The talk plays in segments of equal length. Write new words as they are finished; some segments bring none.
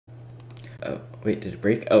Oh, wait, did it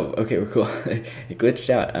break? Oh, okay, we're cool. It glitched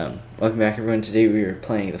out. Welcome back, everyone. Today we are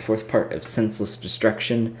playing the fourth part of Senseless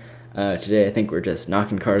Destruction. Today I think we're just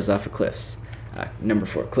knocking cars off of cliffs. Number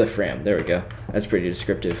 4, cliff ram. There we go. That's pretty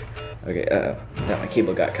descriptive. Okay, thought my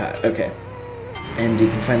cable got caught. Okay. And you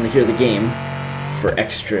can finally hear the game for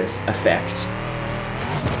extra effect.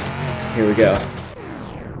 Here we go.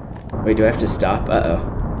 Wait, do I have to stop?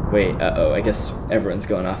 Uh-oh. Wait, uh-oh. I guess everyone's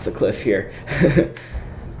going off the cliff here.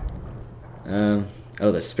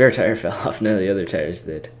 Oh, the spare tire fell off. None of the other tires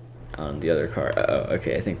did on the other car. Uh-oh,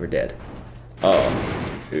 okay, I think we're dead.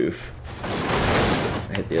 Oh, oof.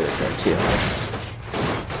 I hit the other car too.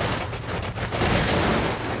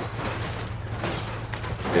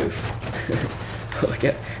 Oof. Look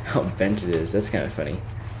at how bent it is. That's kind of funny.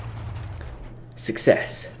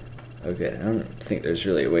 Success. Okay, I don't think there's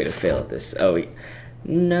really a way to fail at this. Oh,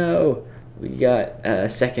 no! We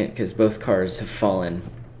got second because both cars have fallen.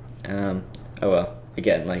 Oh well.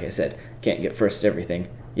 Again, like I said, can't get first at everything,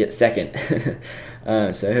 yet second.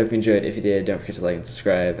 So I hope you enjoyed. If you did, don't forget to like and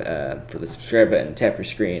subscribe. For the subscribe button, tap your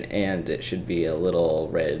screen, and it should be a little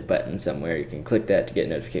red button somewhere. You can click that to get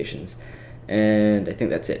notifications. And I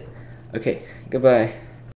think that's it. Okay, goodbye.